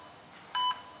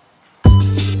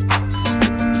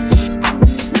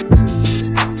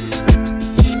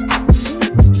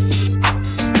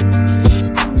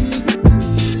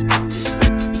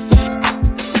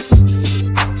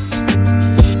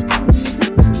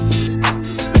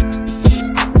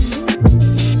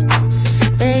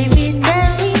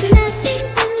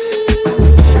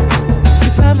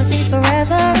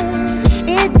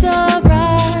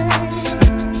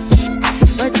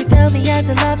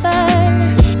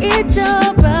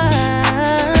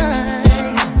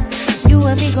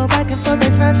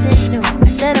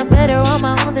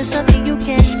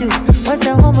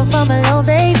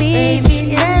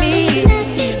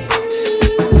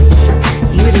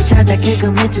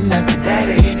to nothing. That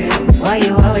ain't it. Why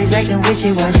you always acting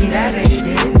wishy-washy? That ain't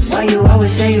it. Why you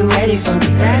always say you ready for me?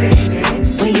 That ain't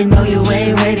it. When you know you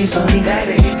ain't ready for me? That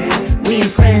ain't it. We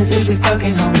ain't friends if we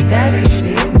fucking homie. That ain't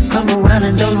it. Come around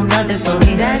and don't do nothing for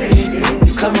me. That ain't it.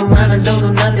 You come around and don't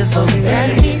do nothing for me. That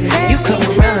ain't it. You come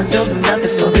around and don't do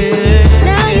nothing for me.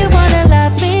 Now you wanna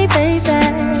love me, baby.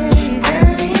 That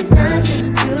means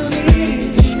nothing to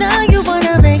me. Now you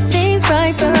wanna make things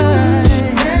right, but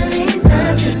that means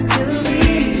nothing to me.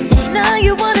 now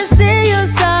you wanna say you're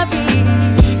sorry.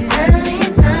 That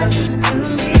means nothing to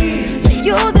me. But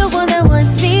you're the one that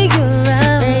wants me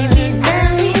around. Baby, that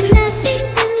means nothing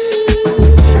to me.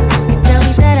 You tell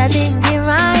me that I didn't give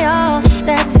my all.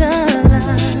 That's a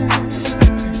lie.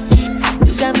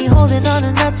 You got me holding on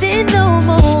to nothing, no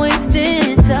more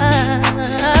wasting time.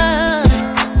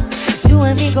 You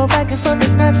and me go back and forth,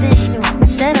 there's nothing new. I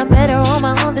said I'm better on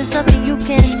my own, there's nothing you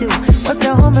can do. What's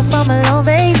your home if I'm alone,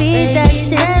 baby?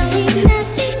 That's it.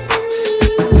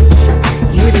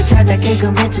 You the type that can't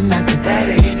commit to nothing. That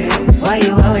ain't it. Why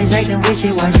you always acting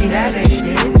wishy-washy? That ain't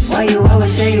it. Why you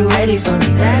always say you ready for me?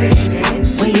 That ain't it.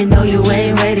 When you know you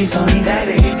ain't ready for me? That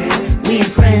ain't it. We ain't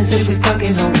friends if we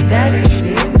fucking homie. That ain't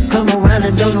it. Come around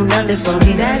and don't do nothing for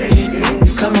me. That ain't it.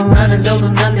 You come around and don't do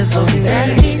nothing for me. That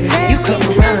ain't it. You come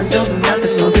around and don't do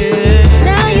nothing for me.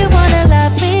 Now you wanna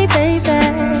love me, baby.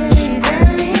 That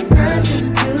means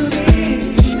nothing to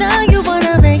me. Now you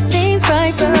wanna make things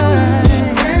right, but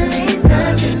That means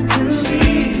nothing to me.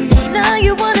 now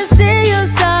you wanna say you're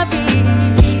sorry.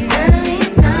 That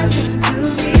means nothing to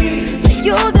me. But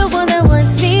you're the one that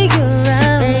wants me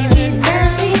around. Baby, that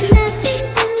means nothing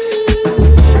to me.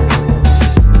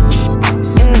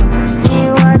 See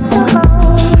what the hell?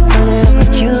 Feeling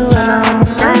with you and I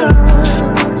almost died.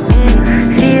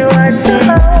 See what the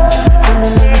hell?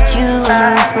 Feeling with you and I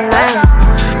lost my life.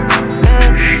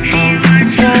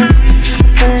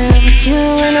 Feeling with you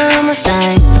and I almost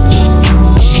died.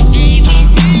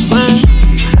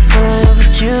 Feeling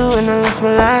with you and I lost my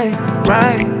life.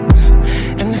 Right,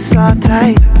 and it's all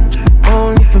tight.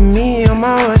 Only for me on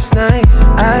my worst nights.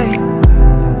 Aye,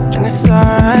 and it's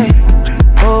alright.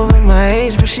 Over my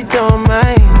age, but she don't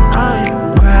mind.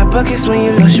 Cry buckets when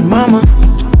you lost your mama.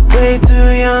 Way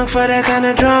too young for that kind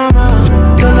of drama.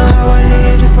 Don't know how I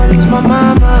live if I lose my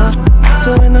mama. So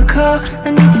in the car,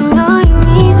 I need to know you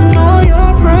need to know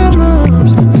your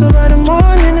problems. So by the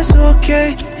morning it's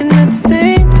okay, and at the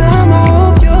same time I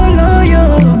hope you're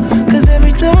loyal. Cause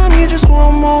every time you just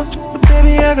want more. But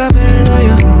baby I got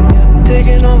paranoia, yeah,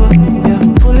 taking over, yeah,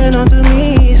 pulling onto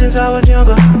me since I was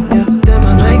younger, yeah. Then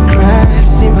I might crash,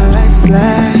 see my life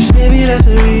flash. Maybe that's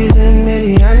the reason,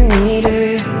 maybe I need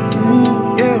it.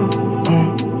 Yeah,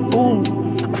 ooh,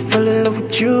 I fell in love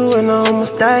with you and I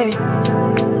almost died.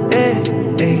 Yeah,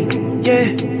 yeah,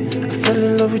 I fell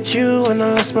in love with you and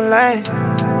I lost my life.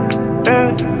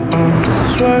 Yeah,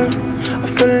 swear, I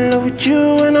fell in love with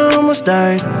you and I almost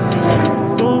died.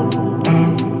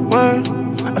 Word,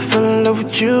 I fell in love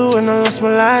with you and I lost my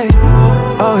life.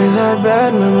 Always had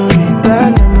bad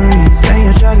memories. And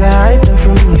you tried to hide them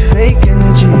from me, fake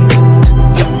energies.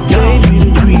 Baby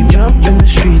the creep, jump in the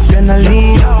street, then I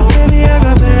leave. Baby I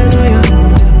got paranoia,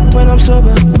 yeah, when I'm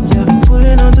sober, yeah,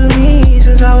 pulling onto me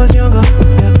since I was younger,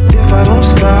 yeah. If I don't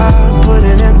stop, put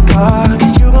it in park,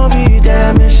 you gon' be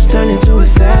damaged, turn into a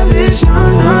savage. I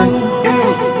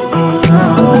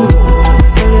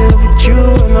fell in love with you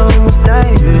and I almost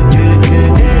died.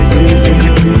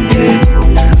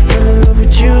 I fell in love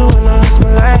with you and I lost my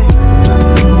life.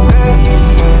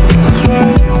 I swear,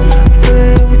 I fell in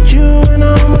love with you and I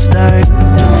almost died.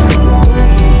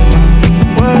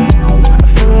 I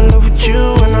fell in love with you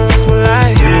and I lost my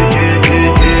life.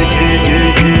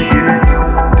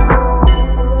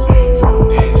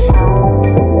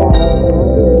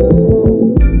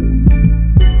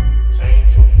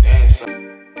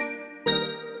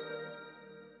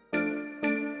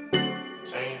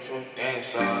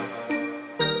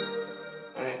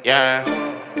 Yeah.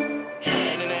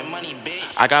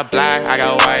 I got black, I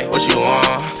got white, what you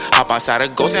want? Hop outside a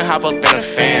ghost and hop up in a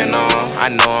fan on. I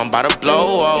know I'm about to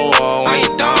blow, whoa, whoa, when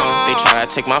you done. They try to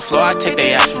take my flow, I take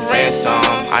they ass for ransom.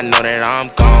 I know that I'm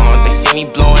gone, they see me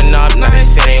blowing up, now they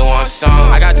say they want some.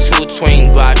 I got 2 twin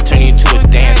Glocks, turn you to a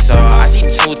dancer. I see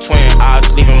 2 twin eyes,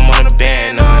 leave him on a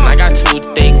band on. I got 2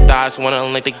 thick thighs, wanna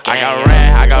link the gang. I got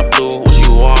red, I got blue, what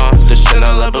you want? The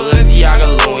Chanel, Balenciaga,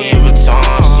 Louis Vuitton.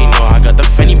 She know I got the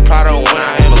Fendi Prada when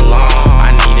I am alone.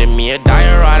 I needed me a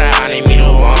diorata, I need me the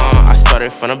one. I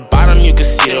started from the bottom, you can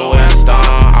see the way I stung.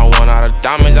 I want all the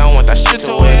diamonds, I want that shit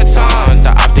to wear a ton.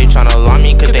 The op, they tryna lie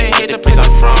me cause they hate the place I'm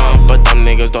from. But them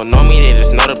niggas don't know me, they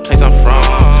just know the place I'm from.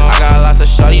 I got lots of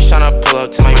shorties tryna pull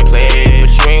up to my place,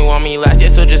 but you ain't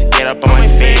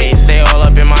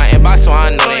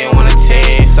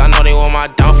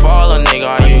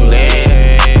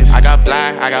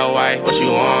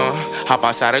Hop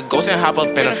outside a ghost and hop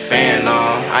up in a fan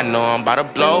on. I know I'm about to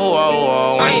blow,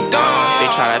 oh, I ain't done. They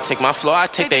try to take my floor, I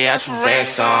take their ass for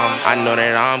ransom. I know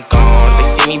that I'm gone. They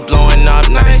see me blowing up,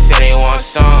 now they say they want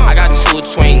some. I got 2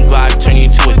 twin Glocks, turn you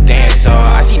to a dancer.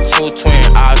 I see 2 twin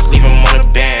eyes, leave them on a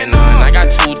band. I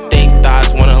got 2 thick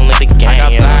thighs, wanna lick the game. I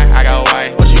got black, I got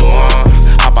white, what you want?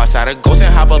 Hop outside a ghost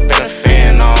and hop up in a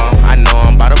fan on. I know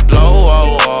I'm about to blow,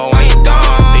 oh, I ain't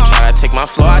done. They try to take my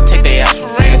floor, I take their ass for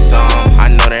ransom. I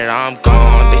know that I'm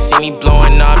gone. They see me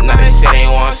blowing up, now they say they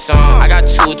want some. I got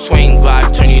 2 twin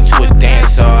Glocks, turn you to a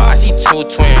dancer. I see 2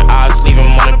 twin eyes, leave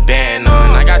them on a band.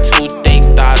 I got 2 thick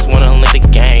thighs, wanna lick the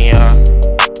game, yeah.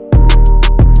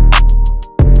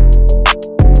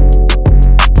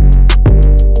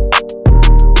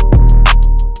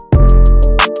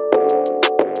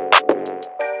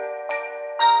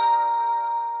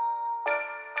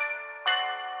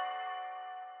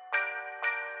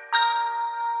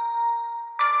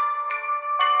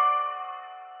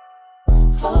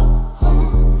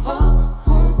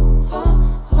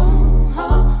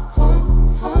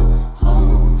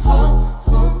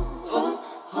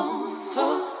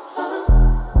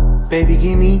 Baby,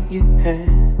 give me your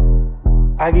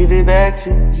hand, I give it back to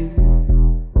you.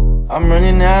 I'm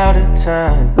running out of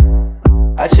time.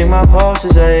 I check my pulse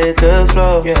as I hit the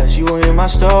floor. Yeah, she won't hear my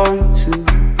story too.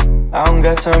 I don't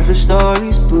got time for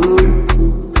stories,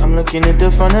 boo. I'm looking at the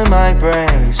front of my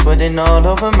brain, sweating all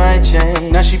over my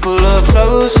chain. Now she pull up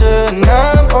closer, and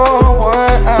I'm on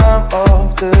one, I'm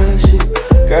off the shit.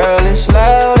 Girl, it's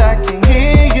loud, I can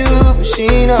hear you, but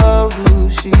she know who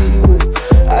she with.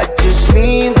 I just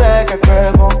lean back, I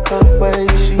grab on her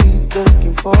waist, she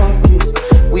looking for a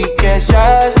kiss. We catch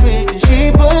eyes quick and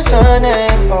she puts her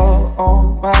name all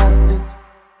on my lips.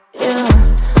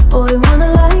 Yeah, boy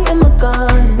wanna lie in my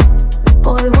garden.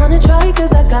 Boy wanna try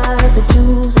cause I got the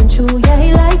juice and chew. Yeah,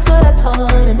 he likes what I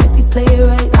taught him. If he play it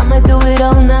right, I might do it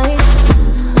all night.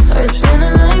 First in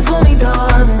the line for me,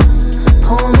 darling.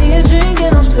 Pour me a drink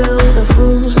and I'll spill the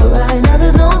fruit. So right now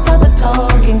there's no time for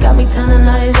talking. Got me telling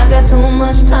lies, I got too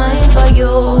much time for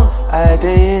you. I had to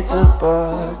hit the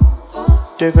bar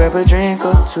to grab a drink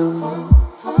or two,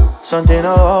 something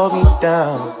to hold me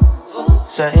down,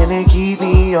 something to keep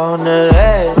me on the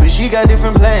edge. But she got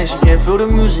different plans, she can't feel the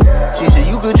music. She said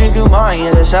you could drink in mine,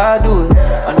 yeah, that's how I do it.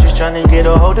 I'm just trying to get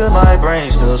a hold of my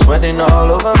brain, still sweating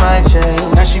all over my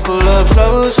chain. Now she pull up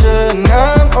closer, and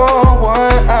I'm on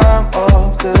one, I'm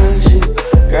off the shit.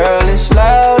 Girl, it's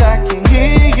loud, I can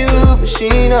hear you, but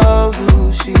she know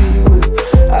who she with.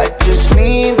 I just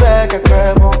lean back, I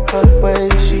grab on her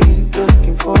waist, she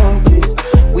looking for a kiss.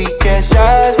 We catch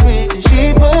eyes quick and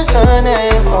she puts her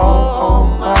name all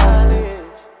on my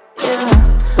lips.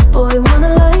 Yeah, boy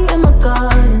wanna lie in my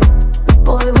garden.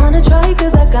 Boy wanna try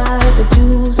cause I got the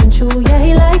juice and chew. Yeah,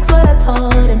 he likes what I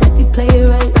taught him. If he play it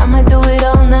right, I might do it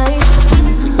all night.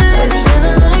 First in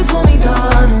the line for me,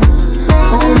 darling.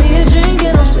 Pour me a drink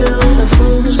and I'll spill the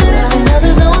fruit. So right now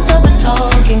there's no time for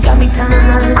talking. Got me kinda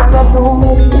nervous, I got too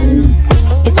much.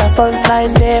 It a front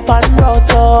line there on road,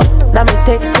 so now me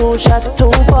take 2 shots,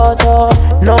 2 photo.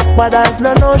 Enough brothers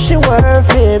no know she worth,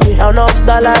 maybe. Enough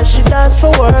dollars she dance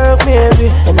for work,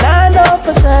 maybe. And I know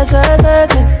for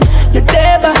certain you're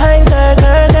there behind her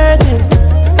curtain.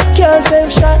 Can't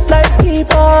save shot like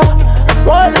people.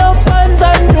 Want no fans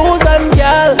and dudes and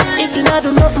gal. If you not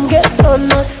do nothing, get done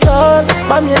not done.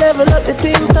 Mom, you never let the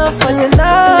thing tough, and you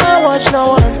not watch no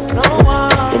one.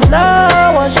 You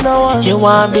not watch no one. You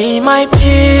wanna be my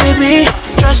baby,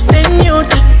 trusting you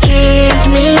to change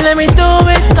me. Let me do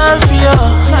it all for you.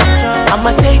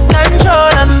 I'ma take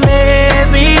control and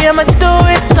maybe I'ma do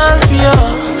it all for you.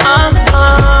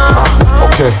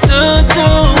 Okay. Do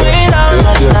it all,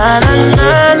 na na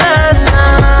na na na.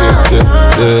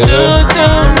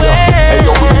 Hey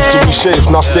yo, we used to be safe,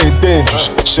 now stay dangerous.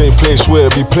 Same place where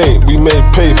we played, we made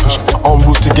papers. En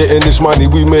route to getting this money,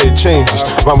 we made changes.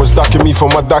 Man was docking me for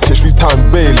my dockets, we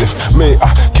time bailiff. Mate,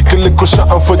 I kick a little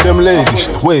something for them ladies.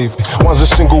 Wave, one's a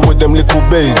single with them little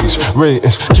babies.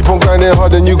 Ratings, keep on grinding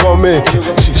hard and you gon' make it.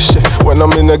 See shit, when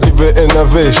I'm in I give it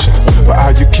innovation. But how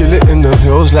you kill it in the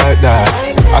hills like that?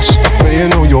 I should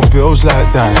paying all your bills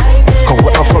like that. Cause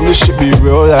where I'm from, this shit be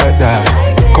real like that.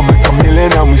 Come make a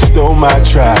million and we still might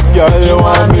try. Yo, you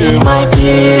want me, my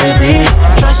baby,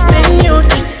 trusting you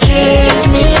to change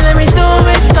me. Let me do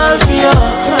it all for you.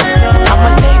 I'ma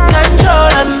take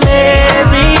control and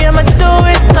maybe I'ma do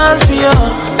it all for you.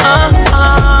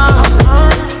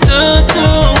 Do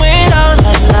it all,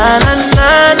 na na na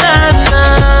na na.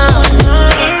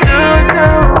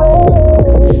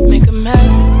 Make a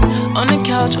mess on the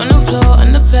couch, on the floor,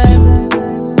 on the bed,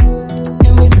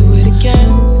 and we do it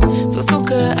again. Feel so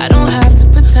good, I don't have to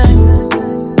pretend.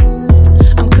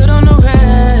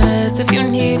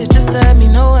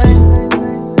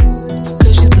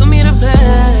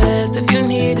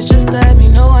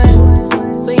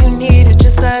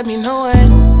 let me know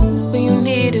when you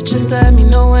need it, just let me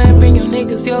know when. Bring your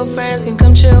niggas, your friends can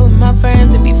come chill with my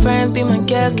friends and be friends, be my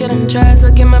guest, get on dress. I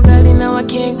get my belly now, I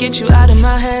can't get you out of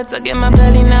my head. I get my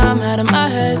belly now, I'm out of my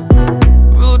head.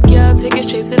 Rude girl, take it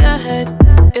straight to the head.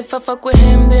 If I fuck with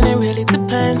him, then it really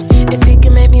depends. If he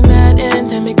can make me mad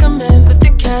and then make amends with the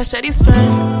cash that he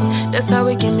spent, that's how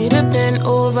he give me the bend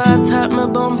over. Top my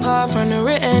bumper from the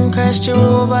written, crashed your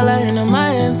Rover, lying on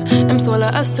my ends. I'm swallow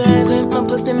a scent, pimp my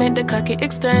pussy, make the cocky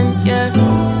extend, yeah.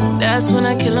 That's when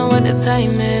I kill him with the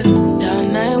tightness.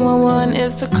 Down 911,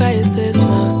 it's a crisis,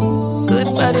 no. Good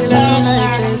body left me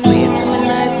lifeless. Sweet to my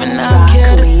nights, but now I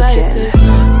care the scientist,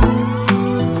 no.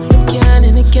 Again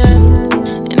and again,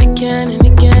 and again and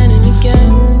again and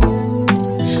again.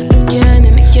 Again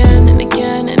and again and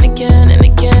again and again and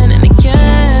again and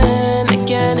again.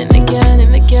 Again and again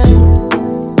and again.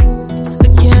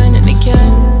 Again and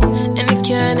again and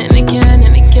again and again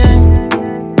and again.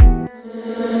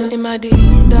 In my D,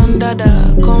 down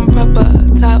dada, come proper.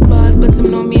 Top boss, but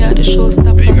him know me at the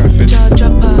showstopper. Jaw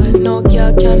dropper, no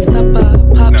girl can stop her.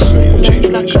 Pop shit like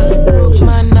blacker, broke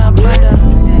man not bother.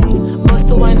 Bust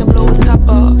the wine, the blow his top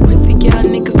off. Pretty girl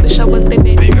niggas wish I was their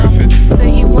baby mama.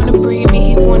 Say he wanna breed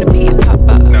me, he wanna be a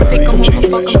papa. Take him home and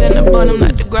fuck him, then I burn him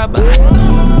like the grabber.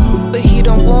 But he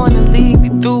don't wanna leave, he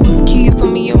threw his keys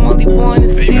on me, I'm only wanna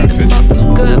see. The fuck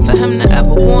too good for him to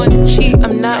ever wanna cheat.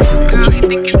 I'm not his girl, he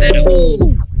thinking that I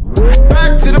want.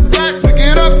 Back to the back, to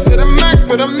get up to the max,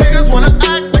 but them niggas wanna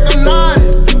act like I'm not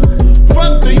it.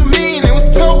 Fuck do you mean? It was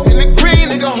toe in the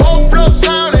green, nigga, whole flow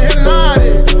sound and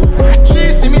hypnotic. She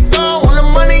see me throw all the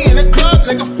money in the club,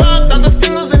 nigga, 5,000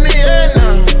 singles in the air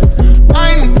now.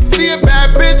 I need to see a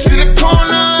bad bitch in the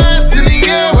corner, ass in the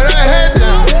air with her head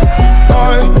down.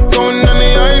 Alright, going down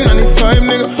the I-95,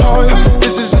 nigga, alright.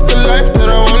 This is just the life that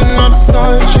I want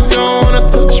outside. She don't wanna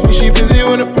touch me, she busy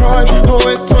with her pride.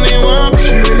 Always 21, but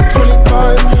she really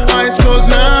 25. Eyes closed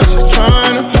now, she's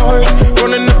trying to hide.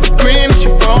 Rolling up the green, she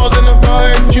falls in the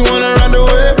vibe. She wanna ride the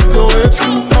whip, the whip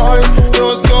too high.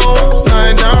 Doors go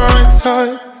upside down, right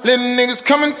side. Little niggas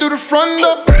coming through the front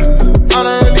door. I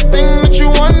don't really think that you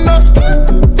wonder.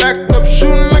 Backed up,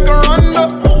 shooting like a rondo.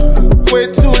 Way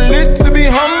too lit to be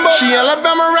humble. She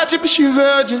Alabama ratchet, but she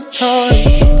virgin high.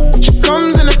 She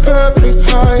comes in a perfect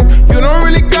height. You don't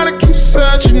really gotta keep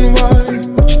searching wide.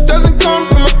 She doesn't come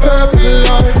from a perfect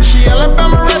life. She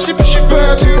Alabama ratchet, but she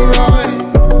perfect right.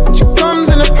 She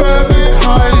comes in a perfect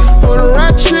height. Put a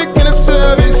rat chick in a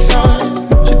service size.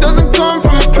 She doesn't come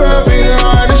from a perfect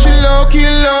height. And she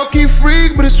low-key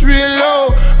freak, but it's real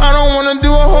low. I don't wanna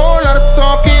do a whole lot of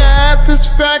talking. Your ass this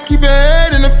fat, keep your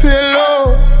head in a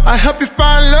pillow. I help you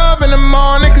find love in the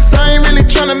morning, cause I ain't really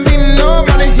tryna be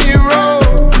nobody hero.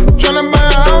 Tryna buy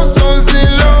a house on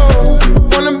Zillow.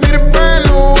 Wanna be the brand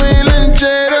new Will and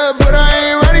Jada, but I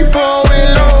ain't ready for a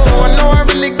Willow. I know I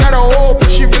really got a hope,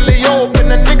 but she really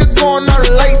open. A nigga going out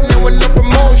lightning with no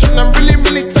promotion. I'm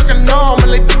really talking normal,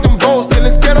 they think I'm boasting.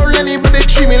 It's ghetto Lenny, but they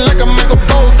treat me like I'm Michael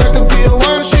Bolton. I could be the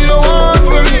one, she the one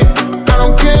for me. I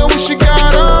don't care what she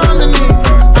got underneath.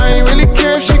 I ain't really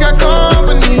care if she got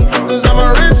company, cause I'm a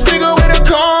rich nigga with a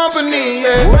company,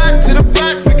 yeah. Back to the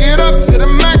back, to get up to the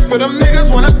max, but them niggas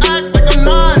wanna act like I'm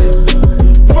not it.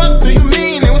 Fuck do you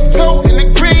mean? It was toe in the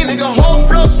green, nigga, whole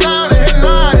flow sound and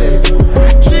hypnotic.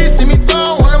 She see me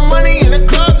throw all the money in the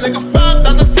club, nigga,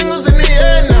 5,000 singles in the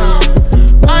air now.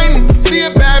 I need to see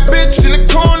a bad bitch in the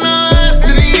corner, ass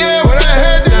in the air with her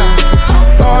head down.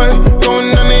 Alright, going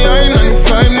down the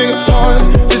I-95, nigga, alright.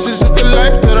 This is just the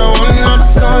life that I want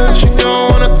outside. She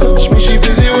don't wanna touch me, she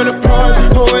busy with her pride.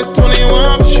 Always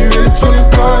 21, but she really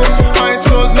 25. Eyes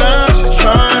closed now, she's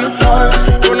trying to hide.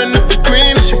 Rolling up the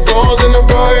green and she falls in the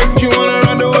vibe. You wanna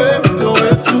ride the whip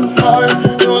too high.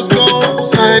 Doors go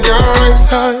upside down, right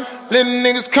side. Little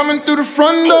niggas coming through the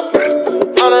front door.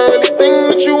 I don't really think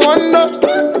that you wonder.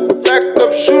 Backed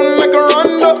up, shooting like a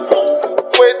rondo.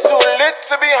 Way too lit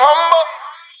to be humble.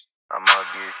 I'ma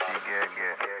get she get.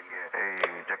 Hey,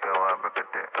 check out what I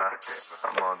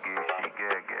I'ma get she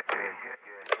get. Hey,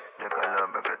 check out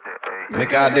love hey.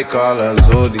 Make out they call her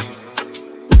Zodi.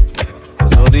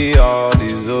 Zodi, all the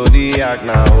Zodiac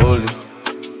now holy.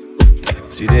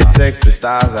 She did text the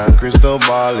stars and crystal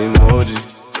ball emoji.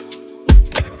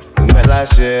 We met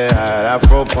last year at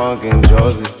Afro Punk in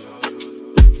Jersey.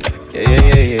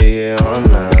 Yeah,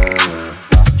 online.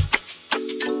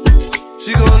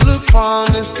 She gon' look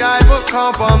on the sky for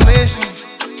confirmation.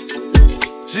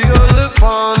 She gon' look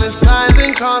on the signs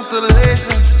and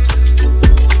constellations.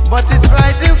 But it's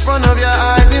right in front of your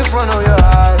eyes, in front of your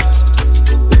eyes.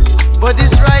 But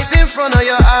it's right in front of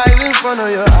your eyes, in front of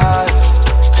your eyes.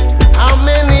 How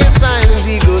many signs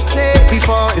he go take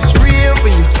before it's real for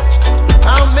you?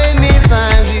 How many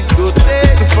times it go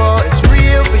take before it's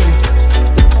real for you?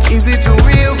 Is it too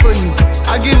real for you?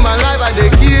 I give my life, I dey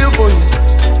kill for you.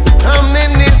 How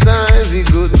many times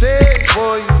it go take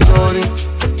for you? Zodi,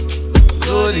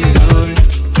 Zodi, Zodi,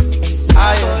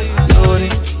 Aya, Zodi,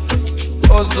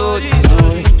 oh Zodi,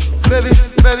 Zodi, baby,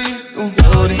 baby,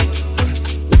 Zodi,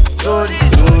 Zodi,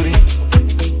 Zodi,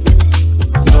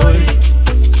 Zodi.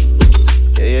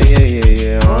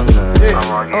 Yeah, online.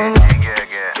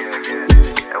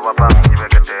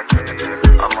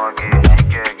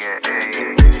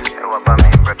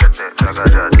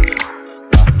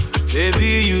 Baby,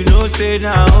 you know say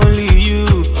now only you.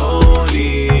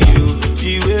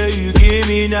 The way you give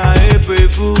me now, April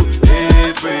fool.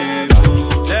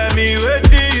 Tell me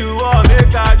what you want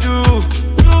make I do.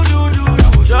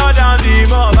 Shut down the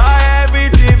mob, buy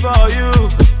everything for you.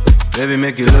 Baby,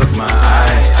 make you look my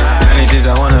eyes. Many things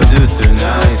I wanna do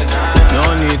tonight.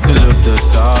 No need to look the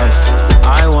stars.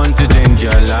 I want to change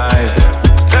your life.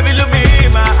 Baby, look me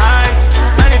in my eyes.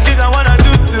 Many things I wanna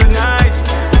do tonight.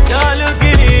 You're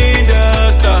looking in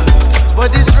the stars.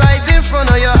 But it's right in front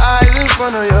of your eyes, in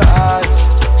front of your eyes.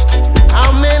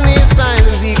 How many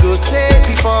signs he go take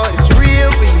before it's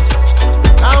real for you?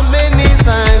 How many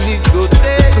signs he go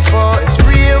take before it's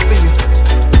real for you?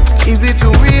 Is it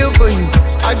too real for you?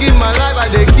 I give my life, I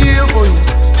dey kill for you.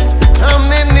 How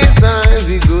many signs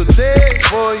he go take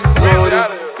for you?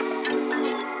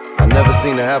 I never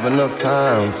seem to have enough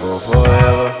time for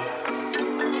forever.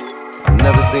 I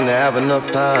never seem to have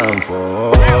enough time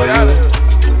for you.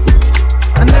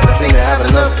 I never seem to have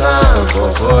enough time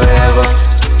for forever.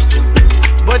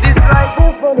 But it's like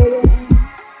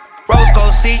Rose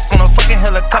gold seat on a fucking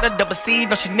helicopter, double C,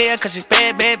 no Chanel, cause you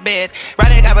bad.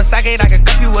 Ride it, Kawasaki, I can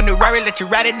cup you in the Rari, let you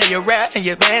ride it, now you're rap, and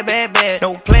you're bad.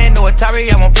 No plan, no Atari,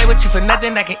 I won't play with you for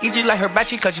nothing, I can eat you like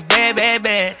hibachi, cause you bad.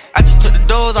 I just took the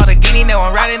doors, all the guinea, now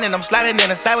I'm riding, and I'm sliding in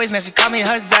the sideways, now she call me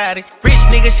her zaddy. Rich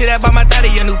nigga, shit, I bought my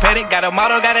daddy, a new paddock, got a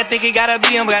model, got a think it, got a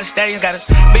BM, got a stallion, got a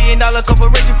 $1 billion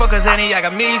corporation, fuck us, Annie, I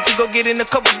got millions to go get in a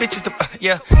couple bitches to,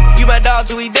 yeah. You my dog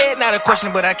till we dead, not a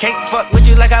question, but I can't fuck with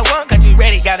you like I want, cause you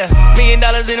ready, got a $1 million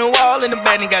in the wall, in the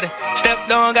bed, and got it stepped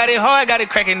on, got it hard, got it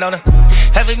cracking on her.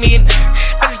 $500,000,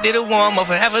 I just did a warm up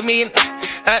for $500,000.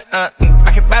 I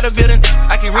can buy the building,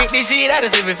 I can rent this shit out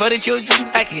and save it for the children.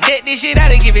 I can deck this shit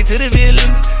out and give it to the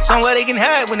villains. Somewhere they can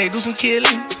hide when they do some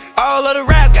killing. All of the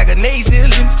rides got grenade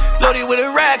ceilings. Loaded with a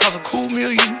ride, cost a cool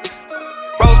 $1,000,000.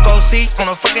 Rose gold seat on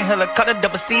a fucking helicopter,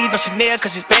 double C, no Chanel,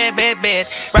 cause you bad. Ride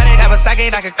it, Kawasaki,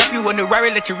 I can cup you in the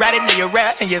Rari, let you ride it, now you're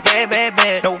rap, and you're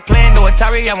bad. No plan, no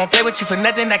Atari, I won't play with you for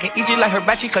nothing, I can eat you like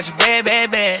hibachi, cause you bad.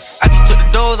 I just took the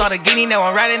doors, all the guinea, now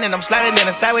I'm riding, and I'm sliding in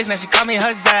the sideways, now she call me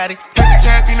her zaddy. Paper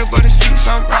tap, peanut butter seats,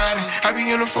 I'm riding. I be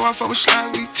in the 4, I fuck with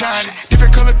slime, we tied it.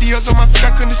 Different color deals on my feet,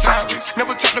 I couldn't decide with.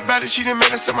 Never talked about it, she done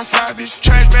made us up my side, bitch.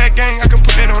 Trash bag gang, I can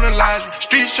put that on the line.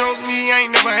 Street shows me, I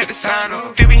ain't never had to sign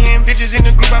up. They be hitting bitches in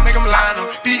the group, I make them line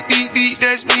up. Beat,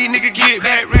 that's me, nigga, get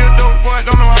back. Real dope boy,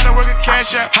 don't know how to work a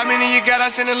cash out. How many you got,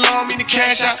 I send a law, me the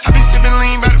cash out. I be sipping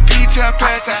lean by the P till I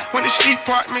pass out. Went to street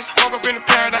apartment, woke up in the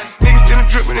paradise. Niggas still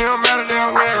drip, but it don't matter, they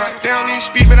don't wear it right. They don't even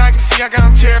speak, but I can see I got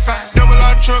them terrified. Double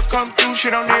R truck, come through,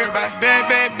 shit on everybody.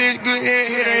 Bad bitch, good head,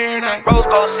 hit her every night. Rose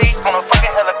gold seat on a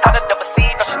fucking helicopter, double C,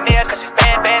 no Chanel, cause you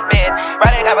bad.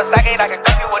 Ride it, Kawasaki, I can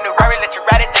cup you in the Rari, let you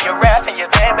ride it, now you're rap, and you're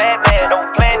bad.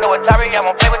 No plan, no Atari, I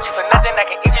won't play with you for nothing, I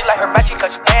can eat you like hibachi,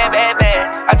 cause you bad.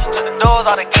 I just took the doors,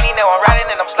 all the guinea, now I'm riding,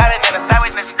 and I'm sliding in the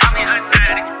sideways, now she call me her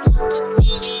zaddy.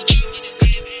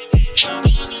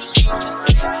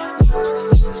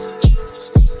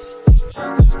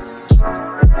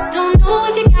 Don't know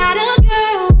if you got a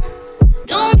girl,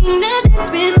 don't mean to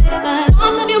disrespect, but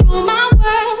on top you rule my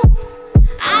world.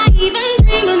 I even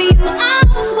dream of you, I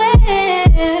swear.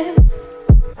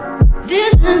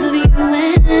 Visions of you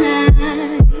and I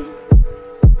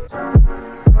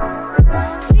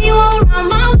see you all around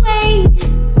my way,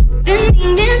 been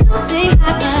needing to say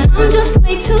hi, but I'm just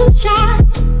way too shy.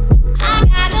 I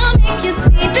gotta make you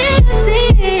see this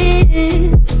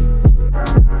is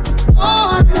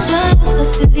more than just a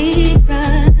silly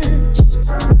crush.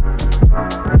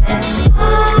 And I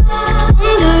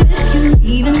wonder if you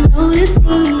even notice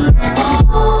me.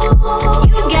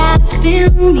 You gotta feel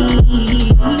me.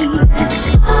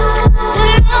 I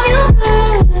love you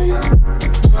good.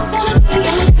 Just wanna be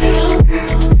your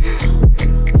girl.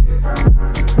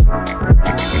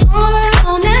 All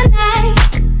alone at night,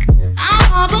 I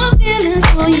harbor feelings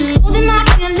for you, holding my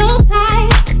pillow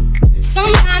tight.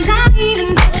 Sometimes I even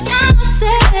touch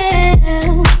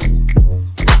myself,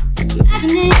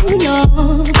 imagining your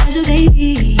pleasure,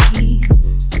 baby.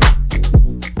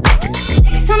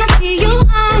 Next time I see you,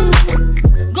 I'm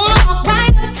gonna walk right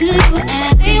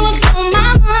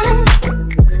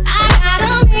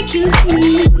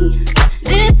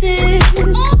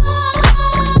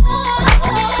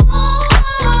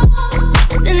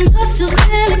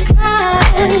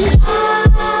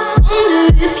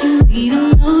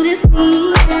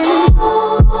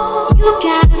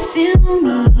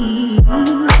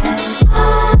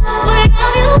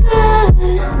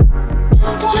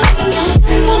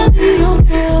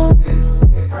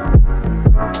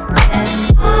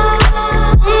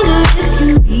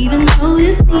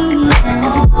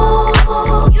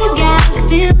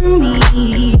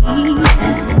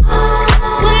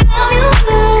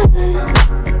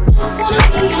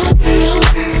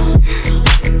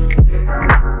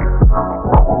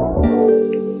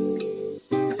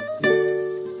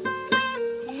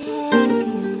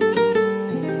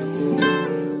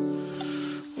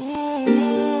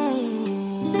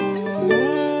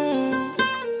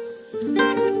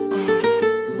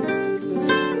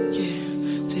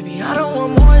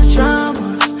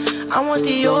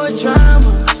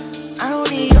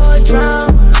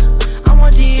drama. I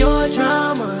want your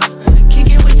drama. Kick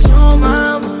it with your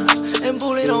mama and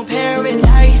bullet on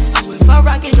paradise. If I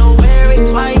rock it, don't wear it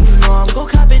twice. You know I'm gon'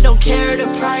 cop it, don't care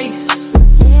the price.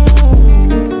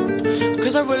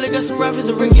 Cause I really got some rifles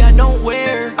and Ricky I don't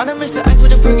wear. I done missed the ice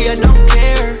with a perky, I don't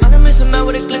care. I done missed a man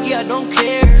with a clicky, I don't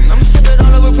care. I'm sucking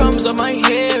all over problems on my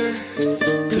hair.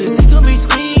 Cause it come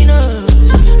between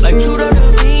us, like Pluto to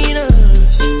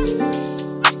Venus.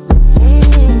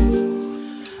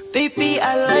 Baby,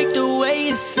 I like the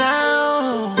way it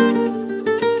sound.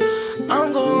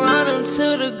 I'm gon' run them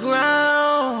to the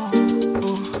ground.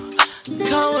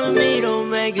 Come with me, don't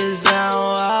make a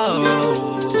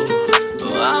sound.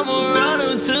 I'ma run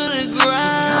them to the ground.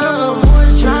 I don't want more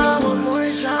drama.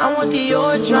 I want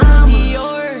your drama.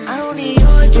 I don't need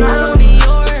your drama.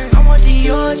 I want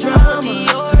your drama.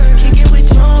 Kick it with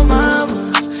your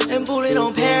mama and bullet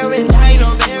on paradise.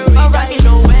 If I rock it,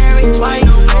 don't wear it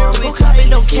twice. Go cop it,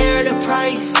 don't care the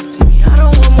price. I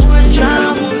don't want more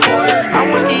drama. I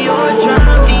want your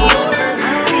drama.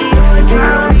 I don't need your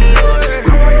drama.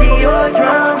 I want your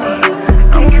drama.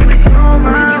 Kick it with your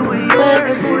mama.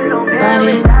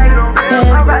 Body,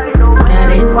 got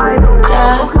it,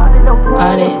 job,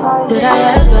 audit. Did I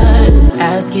ever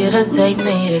ask you to take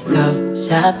me to go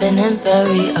shopping in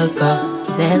Paris or go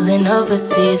sailing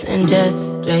overseas and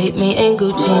just drape me in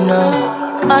Gucci? No.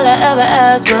 All I ever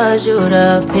asked was you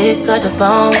to pick up the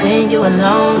phone when you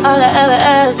alone. All I ever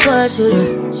asked was you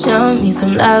to show me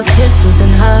some love, kisses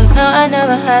and hugs. No, I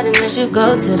never had an issue.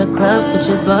 Go to the club with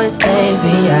your boys,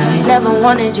 baby. I never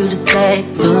wanted you to stay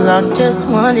too long, just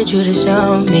wanted you to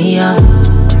show me up.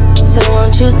 So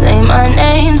won't you say my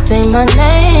name, say my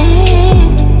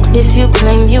name. If you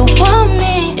claim you want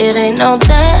me, it ain't no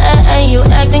thing. You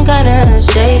acting kinda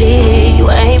shady. You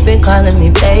ain't been calling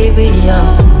me baby, yo.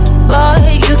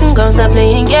 Boy, you can go stop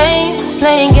playing games,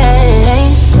 playing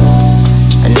games.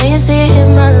 I know you see it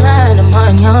in my line, I'm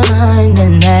on your mind,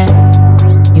 and that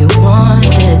you want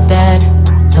this bad,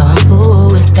 so I'm cool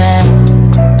with that.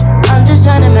 I'm just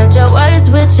trying to match your words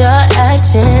with your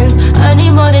actions. I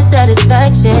need more than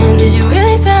satisfaction. Did you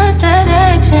really find that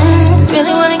action?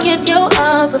 Really wanna give you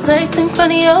up, but flex in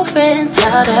front of your friends.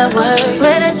 How that works?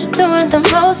 Swear that you're doing the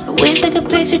most, but we take a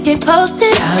picture, get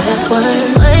posted. How that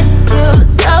works? What you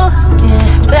told,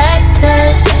 get back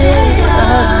that shit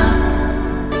up.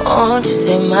 Won't you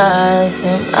say my,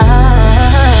 say my?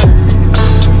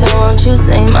 So won't you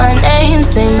say my name,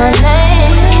 say my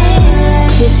name?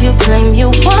 If you claim you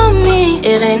want me,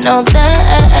 it ain't no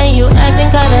thing. You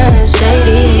acting kinda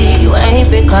shady. You ain't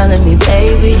been calling me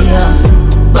baby, yo.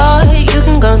 Boy, you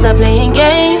can go stop playing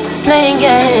games, playing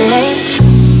games.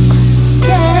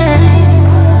 Games,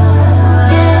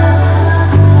 games,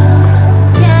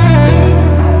 games,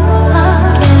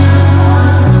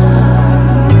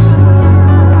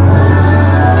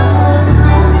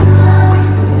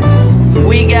 okay.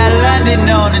 We got London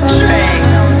on the train.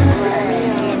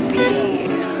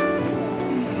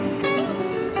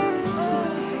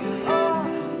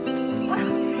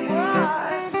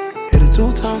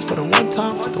 Two times for the one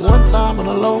time on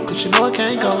the low, cause you know I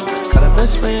can't go. Got a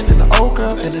best friend and an old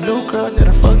girl and a new girl that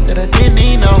I fucked that I didn't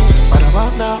even know. Right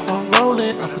about now I'm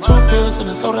rolling, I put 2 pills in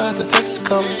the soda at the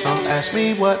Texaco. Don't ask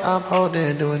me what I'm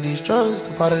holding, doing these drugs,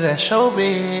 the part of that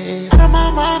showbiz. Out of my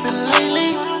mind been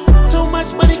lately, too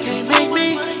much money can't make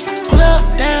me. Pull up,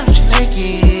 damn she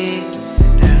naked,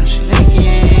 damn she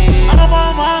naked. Out of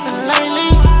my mind been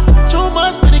lately, too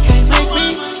much money can't make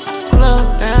me. Pull up,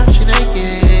 damn she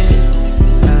naked.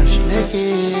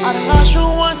 I done lost you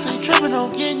once, ain't trippin'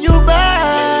 on getting you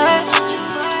back.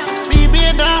 Me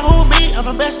being down who me, I'm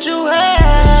the best you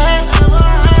had.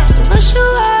 The best you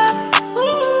had. Ooh,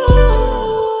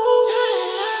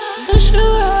 the best you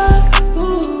had.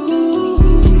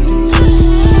 Ooh.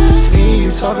 Me and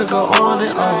you talkin' go on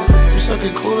and on. You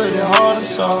suckin' cooler than hard and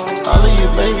soft. All of you,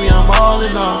 baby, I'm all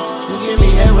in all. You give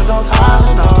me head with no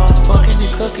Tylenol. Fucking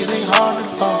and cooking ain't hard to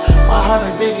fall. My heart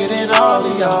ain't bigger than all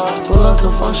of y'all. Pull up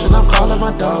the function, I'm calling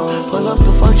my dog. Pull up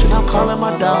the function, I'm calling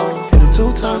my dog. Hit it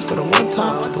 2 times for the one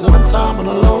time. For the one time on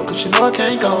the low, cause you know I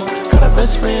can't go. Got a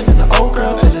best friend and an old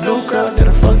girl and a new girl that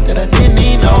I fucked that I didn't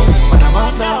even know. When I'm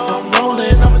out now, I'm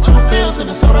rolling. I'm with 2 pills and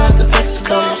a soda at the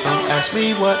Texaco. Don't ask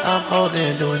me what I'm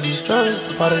holding, doing these drugs,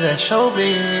 the part of that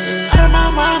showbiz. Out of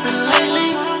my mind been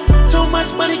lately, too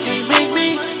much money can't make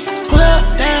me. Pull up,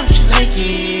 damn she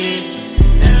naked.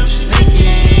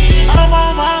 Out of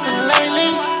my mind been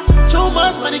lately, too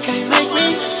much money can't make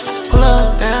me.